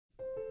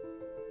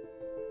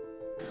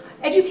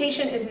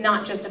Education is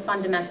not just a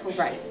fundamental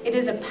right. It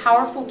is a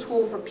powerful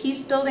tool for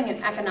peace building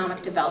and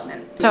economic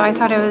development. So I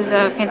thought it was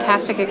a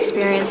fantastic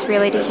experience,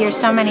 really, to hear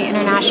so many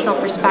international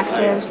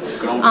perspectives,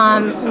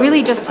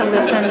 really just to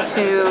listen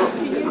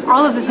to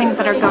all of the things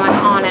that are going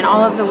on and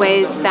all of the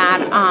ways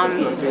that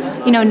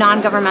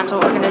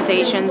non-governmental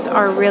organizations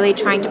are really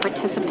trying to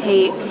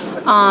participate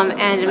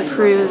and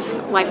improve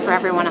life for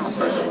everyone else.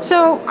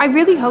 So I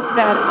really hope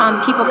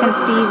that people can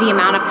see the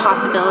amount of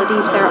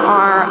possibilities there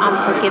are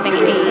for giving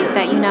aid,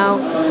 that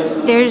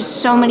there's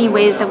so many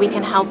ways that we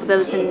can help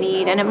those in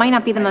need, and it might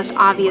not be the most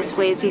obvious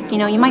ways.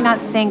 You might not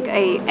think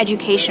a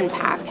education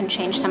path can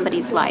change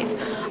somebody's life,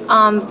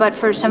 but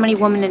for so many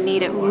women in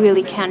need, it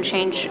really can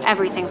change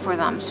everything for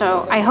them.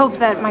 So I hope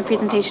that my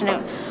presentation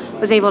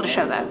was able to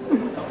show that.